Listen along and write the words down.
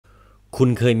คุณ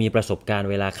เคยมีประสบการณ์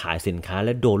เวลาขายสินค้าแล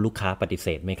ะโดนลูกค้าปฏิเส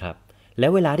ธไหมครับแล้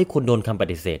วเวลาที่คุณโดนคำป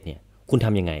ฏิเสธเนี่ยคุณท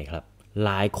ำยังไงครับห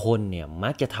ลายคนเนี่ยมั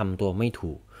กจะทำตัวไม่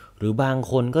ถูกหรือบาง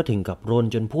คนก็ถึงกับรน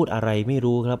จนพูดอะไรไม่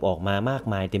รู้ครับออกมามาก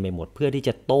มายเต็มไปหมดเพื่อที่จ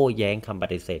ะโต้แย้งคำป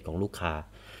ฏิเสธของลูกค้า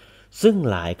ซึ่ง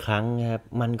หลายครั้งครับ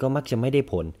มันก็มักจะไม่ได้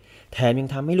ผลแถมยัง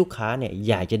ทำให้ลูกค้าเนี่ย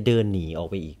อยากจะเดินหนีออก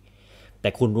ไปอีกแ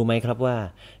ต่คุณรู้ไหมครับว่า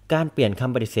การเปลี่ยนค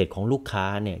ำปฏิเสธของลูกค้า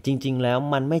เนี่ยจริงๆแล้ว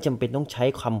มันไม่จำเป็นต้องใช้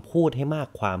คำพูดให้มาก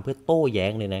ความเพื่อโต้แย้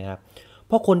งเลยนะครับเ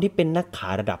พราะคนที่เป็นนักขา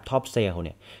ยระดับท็อปเซลล์เ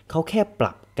นี่ยเขาแค่ป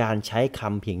รับการใช้ค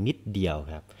ำเพียงนิดเดียว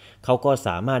ครับเขาก็ส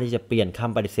ามารถที่จะเปลี่ยนค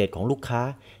ำปฏิเสธของลูกค้า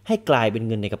ให้กลายเป็นเ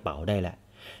งินในกระเป๋าได้แหละ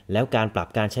แล้วการปรับ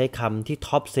การใช้คำที่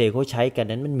ท็อปเซลล์เขาใช้กัน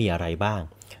นั้นมันมีอะไรบ้าง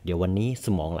เดี๋ยววันนี้ส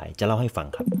มองไหลจะเล่าให้ฟัง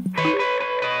ครับ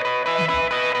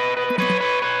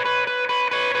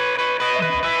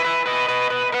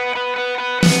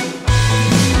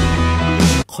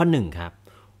ข้อ1ครับ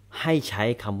ให้ใช้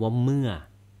คำว่าเมื่อ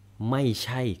ไม่ใ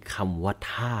ช่คำว่า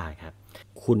ถ้าครับ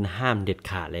คุณห้ามเด็ด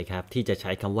ขาดเลยครับที่จะใ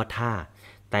ช้คำว่าถ้า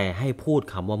แต่ให้พูด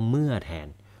คำว่าเมื่อแทน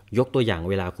ยกตัวอย่าง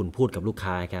เวลาคุณพูดกับลูก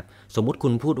ค้าครับสมมุติคุ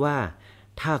ณพูดว่า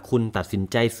ถ้าคุณตัดสิน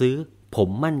ใจซื้อผม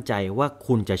มั่นใจว่า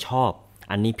คุณจะชอบ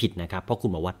อันนี้ผิดนะครับเพราะคุณ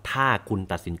บอกว่าถ้าคุณ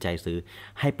ตัดสินใจซื้อ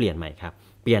ให้เปลี่ยนใหม่ครับ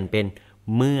เปลี่ยนเป็น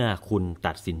เมื่อคุณ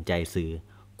ตัดสินใจซื้อ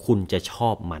คุณจะชอ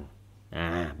บมัน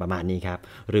ประมาณนี้ครับ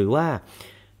หรือว่า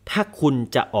ถ้าคุณ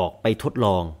จะออกไปทดล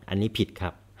องอันนี้ผิดครั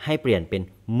บให้เปลี่ยนเป็น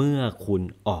เมื่อคุณ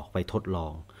ออกไปทดลอ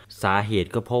งสาเหตุ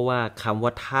ก็เพราะว่าคำว่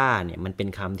าถ้าเนี่ยมันเป็น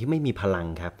คำที่ไม่มีพลัง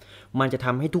ครับมันจะท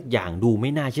ำให้ทุกอย่างดูไ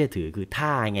ม่น่าเชื่อถือคือถ้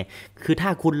าไงคือถ้า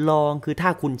คุณลองคือถ้า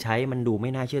คุณใช้มันดูไ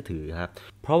ม่น่าเชื่อถือครับ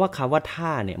เพราะว่าคำว่าถ้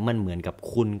าเนี่ยมันเหมือนกับ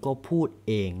คุณก็พูดเ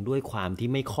องด้วยความที่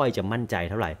ไม่ค่อยจะมั่นใจ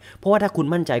เท่าไหร่เพราะว่าถ้าคุณ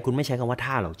มั่นใจคุณไม่ใช้คำว่า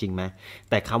ถ้าหรอกจริงไหม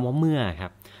แต่คำว่าเมื่อครั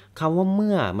บคำว่าเ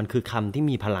มื่อมันคือคำที่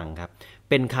มีพลังครับ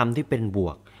เป็นคำที่เป็นบ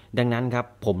วกดังนั้นครับ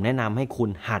ผมแนะนำให้คุณ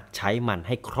หัดใช้มันใ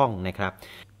ห้คล่องนะครับ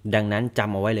ดังนั้นจ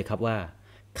ำเอาไว้เลยครับว่า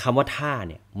คำว่าถ้า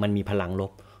เนี่ยมันมีพลังล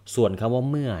บส่วนคำว่า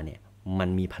เมื่อเนี่ยมัน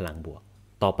มีพลังบวก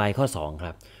ต่อไปข้อ2ค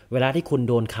รับเวลาที่คุณ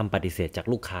โดนคำปฏิเสธจาก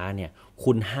ลูกค้าเนี่ย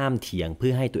คุณห้ามเถียงเพื่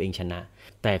อให้ตัวเองชนะ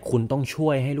แต่คุณต้องช่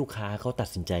วยให้ลูกค้าเขาตัด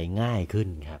สินใจง่ายขึ้น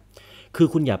ครับคือ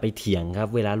คุณอย่าไปเถียงครับ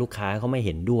เวลาลูกค้าเขาไม่เ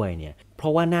ห็นด้วยเนี่ยเพรา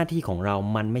ะว่าหน้าที่ของเรา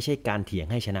มันไม่ใช่การเถียง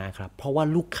ให้ชนะครับเพราะว่า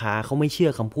ลูกค้าเขาไม่เชื่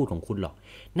อคำพูดของคุณหรอก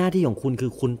หน้าที่ของคุณคื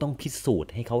อคุณต้องพิสูจ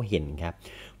น์ให้เขาเห็นครับ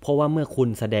เพราะว่าเมื่อคุณ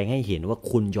แสดงให้เห็นว่า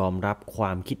คุณยอมรับคว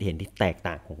ามคิดเห็นที่แตก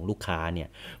ต่างของลูกค้าเนี่ย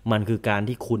มันคือการ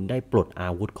ที่คุณได้ปลดอา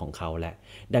วุธของเขาแล้ว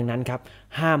ดังนั้นครับ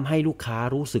ห้ามให้ลูกค้า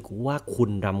รู้สึกว่าคุณ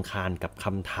รำคาญกับค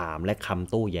ำถามและคำ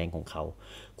โต้แย้งของเขา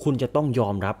คุณจะต้องยอ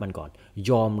มรับมันก่อน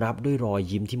ยอมรับด้วยรอย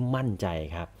ยิ้มที่มั่นใจ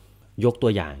ครับยกตั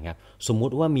วอย่างครับสมมุ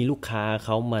ติว่ามีลูกค้าเข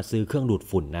ามาซื้อเครื่องดูด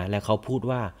ฝุ่นนะและเขาพูด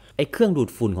ว่าไอ้เครื่องดูด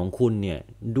ฝุ่นของคุณเนี่ย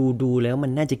ดูแล้วมั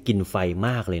นน่าจะกินไฟม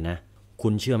ากเลยนะคุ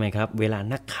ณเชื่อไหมครับเวลา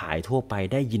นักขายทั่วไป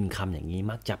ได้ยินคำอย่างนี้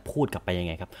มักจะพูดกลับไปยังไ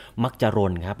งครับมักจะร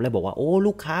นครับแล้วบอกว่าโอ้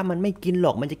ลูกค้ามันไม่กินหร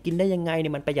อกมันจะกินได้ยังไงเนี่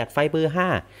ยมันประหยัดไฟเบอร์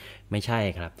5ไม่ใช่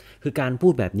ครับคือการพู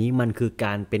ดแบบนี้มันคือก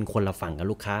ารเป็นคนละฝั่งกับ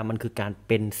ลูกค้ามันคือการเ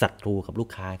ป็นศัตรูกับลูก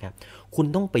ค้าครับคุณ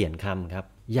ต้องเปลี่ยนคำครับ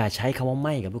อย่าใช้คำว่าไ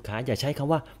ม่กับลูกค้าอย่าใช้ค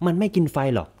ำว่ามันไม่กินไฟ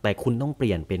หรอกแต่คุณต้องเป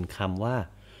ลี่ยนเป็นคำว่า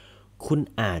คุณ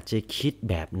อาจจะคิด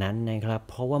แบบนั้นนะครับ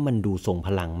เพราะว่ามันดูทรงพ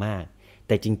ลังมากแ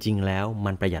ต่จริงๆแล้ว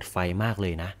มันประหยัดไฟมากเล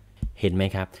ยนะเห็นไหม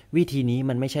ครับวิธีนี้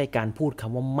มันไม่ใช่การพูดค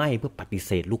ำว่าไม่เพื่อปฏิเ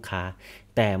สธลูกค้า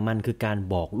แต่มันคือการ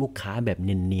บอกลูกค้าแบบเ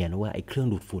นียนๆว่าไอ้เครื่อง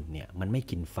ดูดฝุ่นเนี่ยมันไม่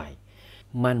กินไฟ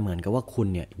มันเหมือนกับว่าคุณ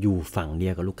เนี่ยอยู่ฝั่งเดี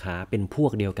ยวกับลูกค้าเป็นพว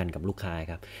กเดียวกันกับลูกค้า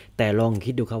ครับแต่ลอง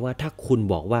คิดดูครับว่าถ้าคุณ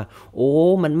บอกว่าโอ้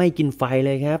มันไม่กินไฟเ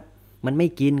ลยครับมันไม่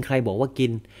กินใครบอกว่ากิ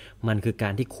นมันคือกา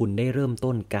รที่คุณได้เริ่ม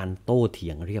ต้นการโต้เถี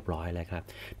ยงเรียบร้อยแล้วครับ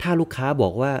ถ้าลูกค้าบอ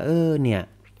กว่าเนี่ย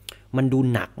มันดู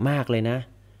หนักมากเลยนะ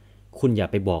คุณอย่า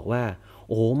ไปบอกว่า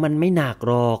โอ้มันไม่หนัก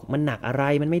หรอกมันหนักอะไร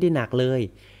มันไม่ได้หนักเลย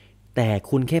แต่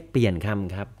คุณแค่เปลี่ยนค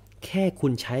ำครับแค่คุ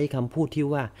ณใช้คำพูดที่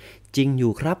ว่าจริงอ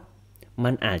ยู่ครับมั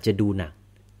นอาจจะดูหนัก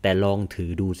แต่ลองถื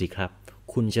อดูสิครับ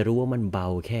คุณจะรู้ว่ามันเบา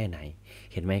แค่ไหน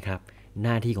เห็นไหมครับห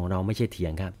น้าที่ของเราไม่ใช่เถีย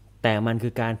งครับแต่มันคื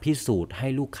อการพิสูจน์ให้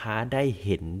ลูกค้าได้เ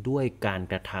ห็นด้วยการ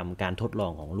กระทำการทดลอ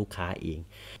งของลูกค้าเอง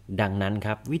ดังนั้นค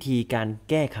รับวิธีการ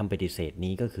แก้คำปฏิเสธ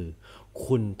นี้ก็คือ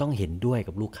คุณต้องเห็นด้วย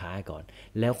กับลูกค้าก่อน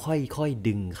แล้วค่อยๆ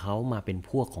ดึงเขามาเป็น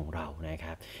พวกของเรานะค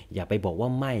รับอย่าไปบอกว่า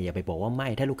ไม่อย่าไปบอกว่าไม่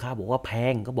ถ้าลูกค้าบอกว่าแพ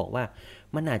งก็บอกว่า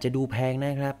มันอาจจะดูแพงน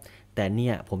ะครับแต่เนี่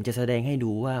ยผมจะแสดงให้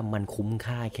ดูว่ามันคุ้ม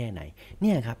ค่าแค่ไหนเ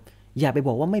นี่ยครับอย่าไปบ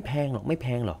อกว่าไม่แพงหรอกไม่แพ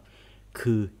งหรอก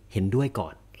คือเห็นด้วยก่อ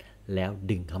นแล้ว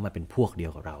ดึงเขามาเป็นพวกเดีย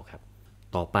วกับเราครับ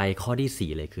ต่อไปข้อที่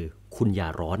4เลยคือคุณอย่า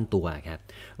ร้อนตัวครับ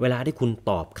เวลาที่คุณ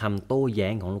ตอบคำโต้แย้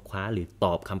งของลูกค้าหรือต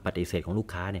อบคำปฏิเสธของลูก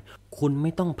ค้าเนี่ยคุณไ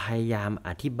ม่ต้องพยายามอ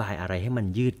ธิบายอะไรให้มัน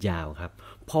ยืดยาวครับ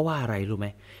เพราะว่าอะไรรู้ไหม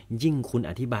ยิ่งคุณ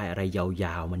อธิบายอะไรย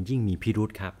าวๆมันยิ่งมีพิรุ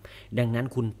ธครับดังนั้น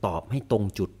คุณตอบให้ตรง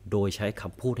จุดโดยใช้ค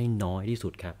ำพูดให้น้อยที่สุ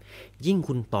ดครับยิ่ง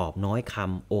คุณตอบน้อยค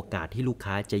ำโอกาสที่ลูก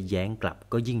ค้าจะแย้งกลับ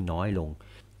ก็ยิ่งน้อยลง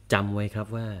จำไว้ครับ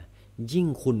ว่ายิ่ง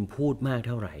คุณพูดมากเ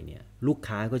ท่าไหร่เนี่ยลูก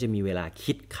ค้าก็จะมีเวลา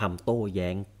คิดคำโต้แย้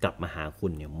งกลับมาหาคุ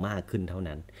ณเนี่ยมากขึ้นเท่า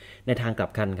นั้นในทางกลั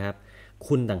บกันครับ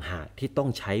คุณต่างหากที่ต้อง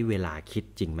ใช้เวลาคิด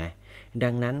จริงไหมดั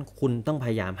งนั้นคุณต้องพ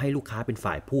ยายามให้ลูกค้าเป็น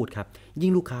ฝ่ายพูดครับยิ่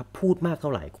งลูกค้าพูดมากเท่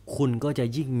าไหร่คุณก็จะ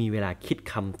ยิ่งมีเวลาคิด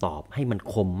คำตอบให้มัน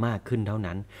คมมากขึ้นเท่า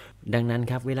นั้นดังนั้น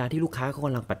ครับเวลาที่ลูกค้าเขาก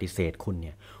ำลังปฏิเสธคุณเ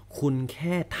นี่ยคุณแ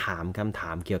ค่ถามคำถ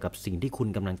ามเกี่ยวกับสิ่งที่คุณ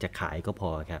กำลังจะขายก็พอ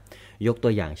ครับยกตั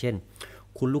วอย่างเช่น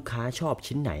คุณลูกค้าชอบ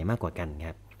ชิ้นไหนมากกว่ากันค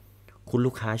รับคุณ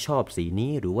ลูกค้าชอบสี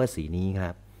นี้หรือว่าสีนี้ค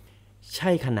รับใ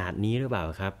ช่ขนาดนี้หรือเปล่า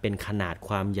ครับเป็นขนาดค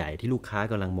วามใหญ่ที่ลูกค้า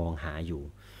กำลังมองหาอยู่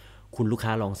คุณลูกค้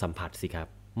าลองสัมผัสสิครับ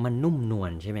มันนุ่มนว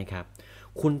ลใช่ไหมครับ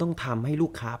คุณต้องทำให้ลู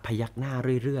กค้าพยักหน้า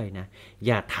เรื่อยๆนะอ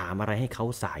ย่าถามอะไรให้เขา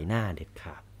สายหน้าเด็ดข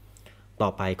าดต่อ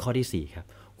ไปข้อที่4ครับ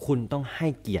คุณต้องให้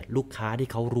เกียรติลูกค้าที่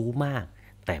เขารู้มาก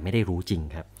แต่ไม่ได้รู้จริง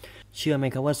ครับเชื่อไหม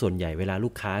ครับว่าส่วนใหญ่เวลาลู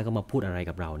กค้าก็มาพูดอะไร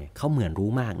กับเราเนี่ยเขาเหมือนรู้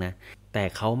มากนะแต่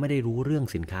เขาไม่ได้รู้เรื่อง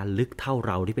สินค้าลึกเท่าเ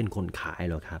ราที่เป็นคนขาย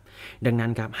หรอกครับดังนั้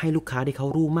นครับให้ลูกค้าที่เขา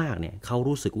รู้มากเนี่ยเขา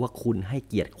รู้สึกว่าคุณให้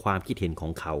เกียรติความคิดเห็นขอ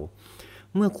งเขา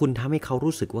เมื่อคุณทำให้เขา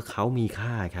รู้สึกว่าเขามี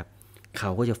ค่าครับเขา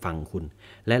ก็จะฟังคุณ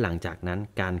และหลังจากนั้น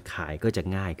การขายก็จะ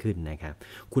ง่ายขึ้นนะครับ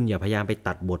คุณอย่าพยายามไป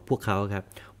ตัดบทพวกเขาครับ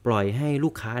ปล่อยให้ลู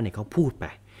กค้าเนี่ยเขาพูดไป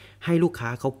ให้ลูกค้า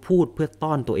เขาพูดเพื่อ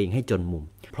ต้อนตัวเองให้จนมุม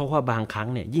เพราะว่าบางครั้ง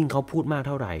เนี่ยยิ่งเขาพูดมากเ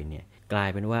ท่าไหร่เนี่ยกลาย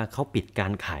เป็นว่าเขาปิดกา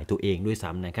รขายตัวเองด้วยซ้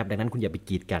ำนะครับดังนั้นคุณอย่าไป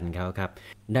กีดกันเขาครับ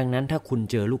ดังนั้นถ้าคุณ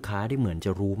เจอลูกค้าที่เหมือนจ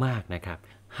ะรู้มากนะครับ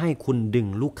ให้คุณดึง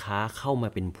ลูกค้าเข้ามา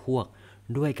เป็นพวก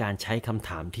ด้วยการใช้คำถ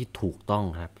ามที่ถูกต้อง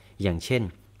ครับอย่างเช่น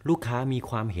ลูกค้ามี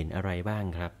ความเห็นอะไรบ้าง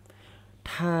ครับ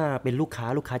ถ้าเป็นลูกค้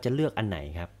าจะเลือกอันไหน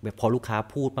ครับพอลูกค้า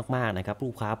พูดมากๆนะครับลู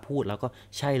กค้าพูดแล้วก็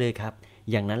ใช่เลยครับ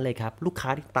อย่างนั้นเลยครับลูกค้า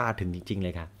ที่ตาถึงจริงๆเล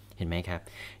ยครับเห็นไหมครับ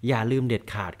อย่าลืมเด็ด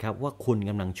ขาดครับว่าคุณ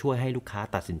กำลังช่วยให้ลูกค้า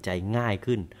ตัดสินใจง่าย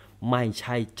ขึ้นไม่ใ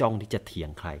ช่จ้องที่จะเถียง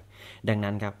ใครดัง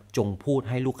นั้นครับจงพูด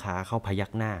ให้ลูกค้าเขาพยั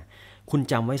กหน้าคุณ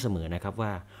จำไว้เสมอนะครับว่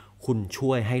าคุณช่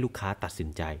วยให้ลูกค้าตัดสิน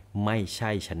ใจไม่ใ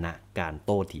ช่ชนะการโ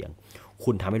ต้เถียง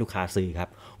คุณทำให้ลูกค้าซื้อครับ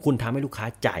คุณทำให้ลูกค้า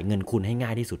จ่ายเงินคุณให้ง่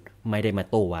ายที่สุดไม่ได้มา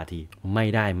โต้วาทีไม่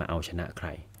ได้มาเอาชนะใคร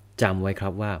จำไว้ครั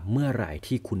บว่าเมื่อไหร่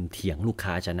ที่คุณเถียงลูก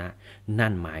ค้าชนะนั่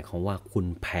นหมายความว่าคุณ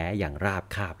แพ้อย่างราบ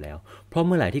คาบแล้วเพราะเ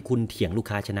มื่อไหร่ที่คุณเถียงลูก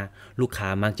ค้าชนะลูกค้า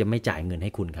มักจะไม่จ่ายเงินใ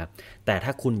ห้คุณครับแต่ถ้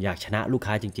าคุณอยากชนะลูก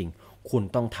ค้าจริงๆคุณ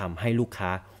ต้องทำให้ลูกค้า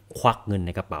ควักเงินใน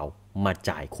กระเป๋ามา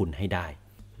จ่ายคุณให้ได้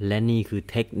และนี่คือ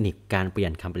เทคนิคการเปลี่ย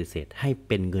นคำปฏิเสธให้เ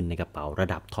ป็นเงินในกระเป๋าระ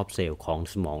ดับท็อปเซลล์ของ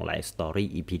SamoungLai Story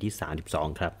EP ที่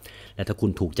 32 ครับและถ้าคุ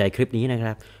ณถูกใจคลิปนี้นะค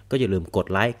รับก็อย่าลืมกด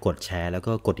ไลค์กดแชร์แล้ว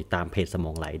ก็กดติดตามเพจ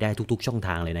SamoungLai ได้ทุกๆช่องท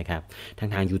างเลยนะครับทั้ง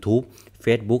ทาง YouTube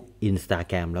Facebook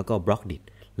Instagram แล้วก็ Blogdit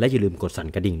และอย่าลืมกดสั่น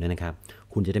กระดิ่งด้วยนะครับ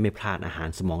คุณจะได้ไม่พลาดอาหาร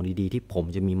สมองดีๆที่ผม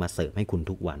จะมีมาเสิร์ฟให้คุณ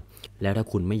ทุกวันแล้วถ้า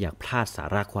คุณไม่อยากพลาดสา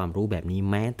ระความรู้แบบนี้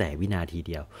แม้แต่วินาทีเ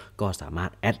ดียวก็สามาร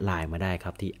ถแอดไลน์มาได้ค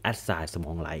รับที่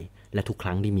 @SamoungLai และทุกค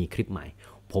รั้งที่มีคลิปใหม่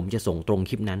ผมจะส่งตรง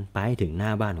คลิปนั้นไปให้ถึงหน้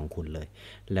าบ้านของคุณเลย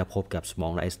แล้วพบกับ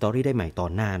SamoungLai Story ได้ใหม่ตอ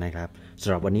นหน้านะครับสำ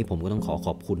หรับวันนี้ผมก็ต้องข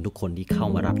อบคุณทุกคนที่เข้า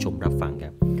มารับชมรับฟังค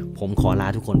รับผมขอลา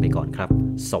ทุกคนไปก่อนครับ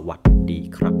สวัสดี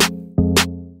ครับ